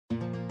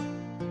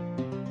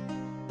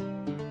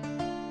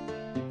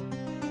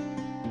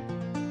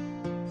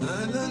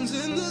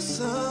Islands in the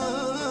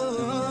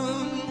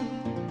sun.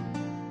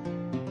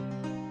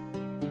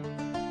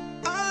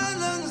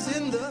 Islands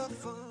in the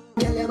fun.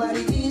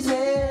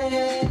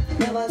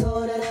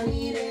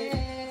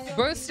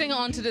 Bursting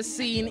onto the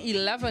scene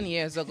 11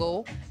 years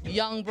ago,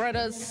 young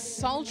Bredda's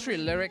sultry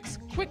lyrics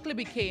quickly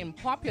became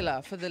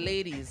popular for the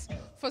ladies.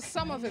 For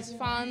some of his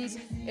fans,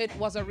 it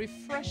was a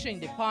refreshing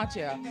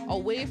departure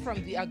away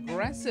from the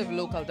aggressive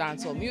local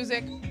dancehall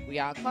music we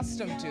are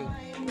accustomed to.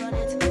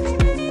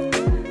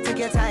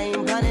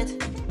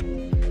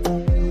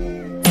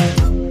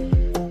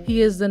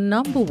 He is the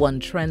 #1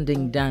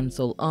 trending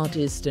dancehall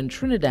artist in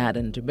Trinidad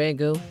and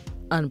Tobago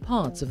and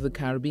parts of the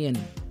Caribbean.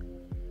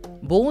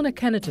 Born a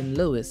Cherrylene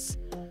Lewis,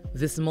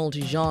 this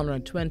multi-genre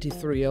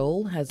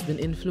 23-year-old has been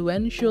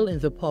influential in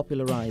the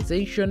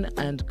popularization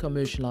and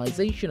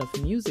commercialization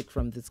of music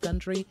from this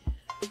country,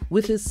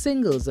 with his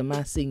singles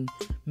amassing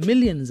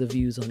millions of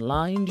views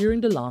online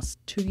during the last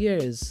 2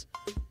 years.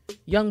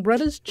 Young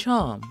Bredda's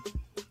charm,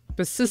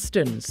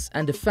 persistence,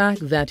 and the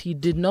fact that he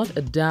did not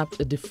adapt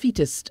a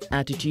defeatist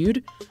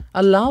attitude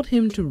allowed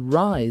him to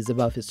rise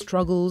above his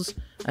struggles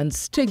and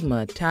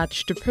stigma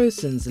attached to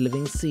persons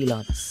living sea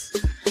lots.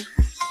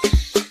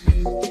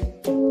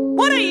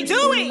 What are you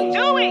doing?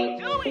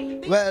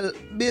 Well,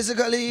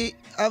 basically,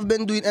 I've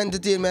been doing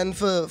entertainment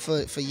for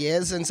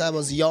years, since I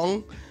was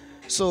young.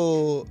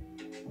 So,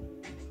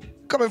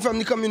 coming from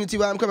the community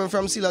where I'm coming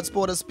from, Silat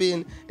Sport of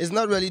Spain, is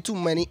not really too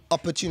many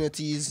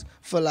opportunities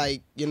for,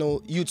 like,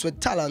 youths with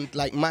talent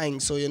like mine.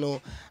 So,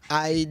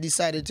 I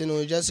decided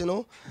to, just,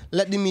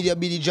 let the media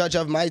be the judge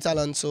of my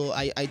talent. So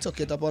I took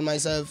it upon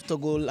myself to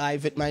go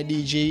live with my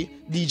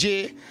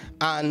DJ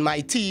and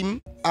my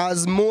team.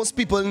 As most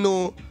people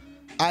know,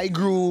 I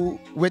grew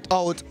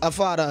without a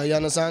father, you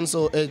understand?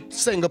 So a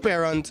single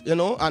parent,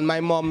 and my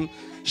mom,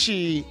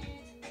 she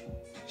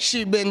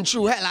been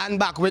through hell and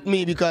back with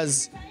me,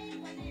 because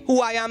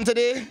who I am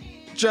today,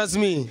 trust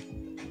me,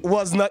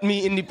 was not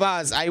me in the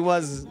past. I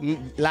was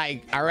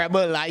like a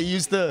rebel. I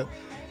used to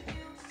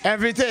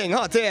everything,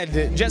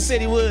 hothead, just say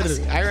the word,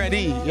 I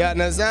ready, you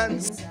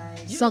understand?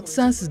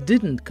 Success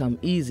didn't come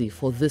easy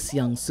for this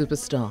young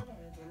superstar.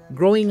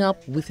 Growing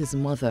up with his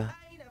mother,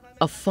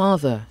 a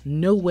father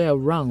nowhere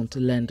around to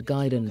lend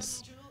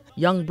guidance,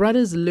 young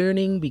Bredda's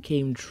learning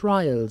became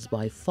trials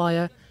by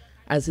fire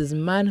as his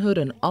manhood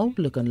and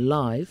outlook on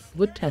life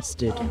were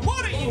tested.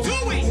 What are you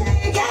doing?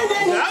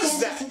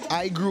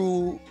 I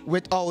grew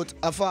without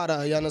a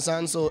father, you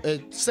understand? So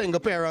a single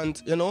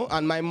parent,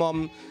 and my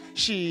mom,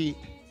 she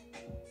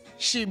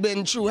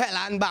been through hell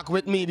and back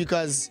with me,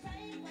 because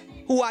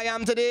who I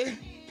am today,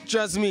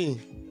 trust me,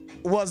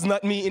 was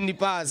not me in the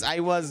past.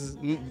 I was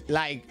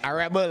like a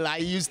rebel. I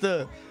used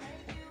to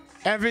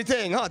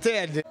everything,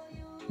 hothead.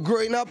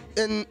 Growing up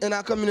in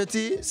our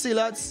community,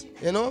 Silats,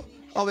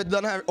 how it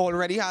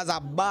already has a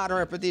bad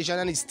reputation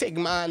and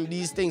stigma, and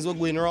these things were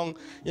going wrong.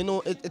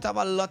 It have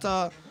a lot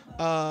of,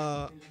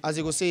 as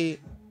you go say,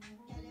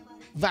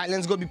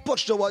 violence going to be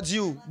pushed towards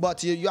you,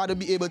 but you have to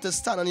be able to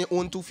stand on your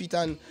own 2 feet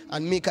and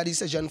make a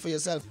decision for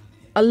yourself.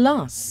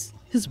 Alas,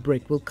 his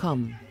break will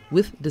come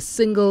with the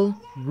single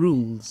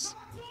Rules,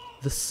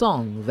 the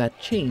song that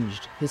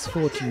changed his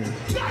fortune.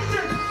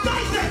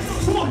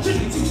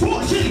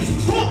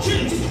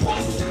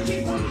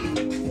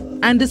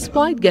 And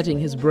despite getting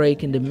his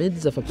break in the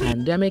midst of a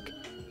pandemic,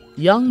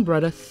 young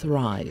Bredda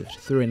thrived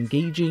through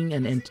engaging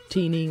and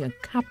entertaining a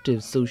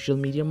captive social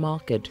media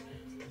market.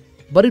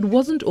 But it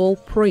wasn't all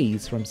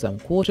praise from some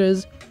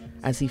quarters,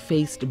 as he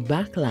faced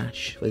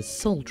backlash for his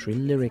sultry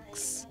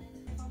lyrics.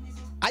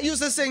 I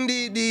used to sing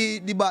the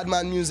bad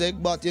man music,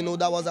 but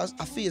that was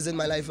a phase in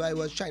my life where I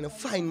was trying to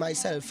find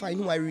myself, find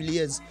who I really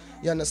is,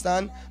 you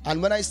understand?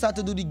 And when I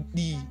started to do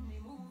the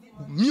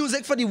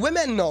music for the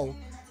women now,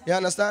 you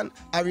understand,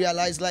 I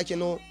realized, like, it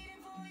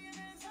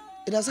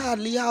does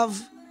hardly have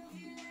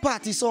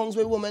party songs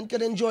where women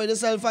can enjoy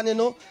themselves,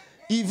 and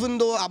even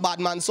though a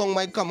bad man song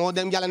might come out,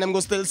 them gal and them go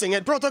still sing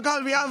it.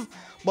 Protocol we have,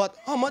 but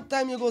how much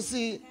time you go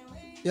see,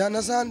 you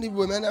understand, the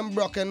women them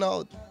broken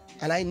out.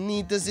 And I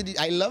need to see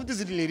I love to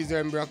see the ladies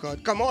them broke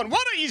out. Come on,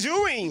 what are you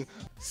doing?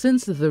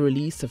 Since the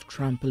release of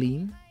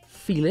Trampoline,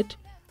 Feel It,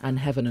 and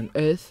Heaven on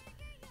Earth,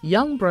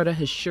 young Bredda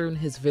has shown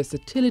his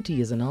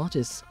versatility as an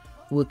artist,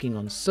 working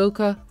on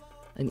soca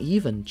and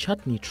even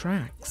chutney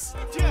tracks.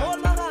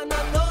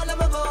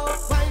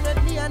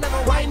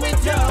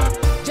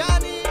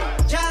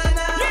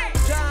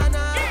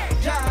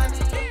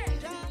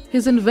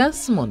 His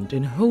investment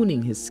in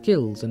honing his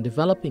skills and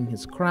developing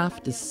his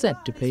craft is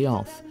set to pay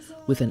off.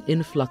 With an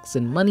influx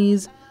in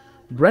monies,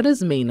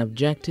 Bredda's main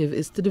objective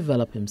is to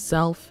develop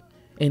himself,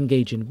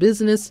 engage in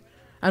business,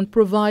 and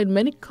provide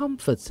many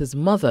comforts his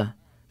mother,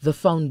 the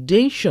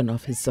foundation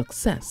of his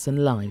success in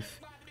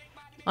life.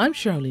 I'm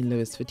Cherrylene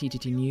Lewis for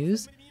TTT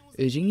News,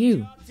 urging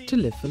you to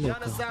live for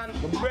local.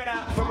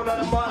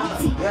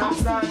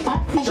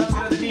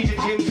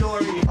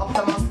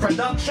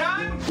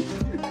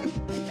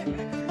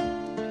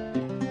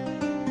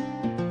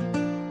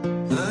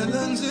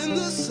 Islands in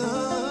the sun.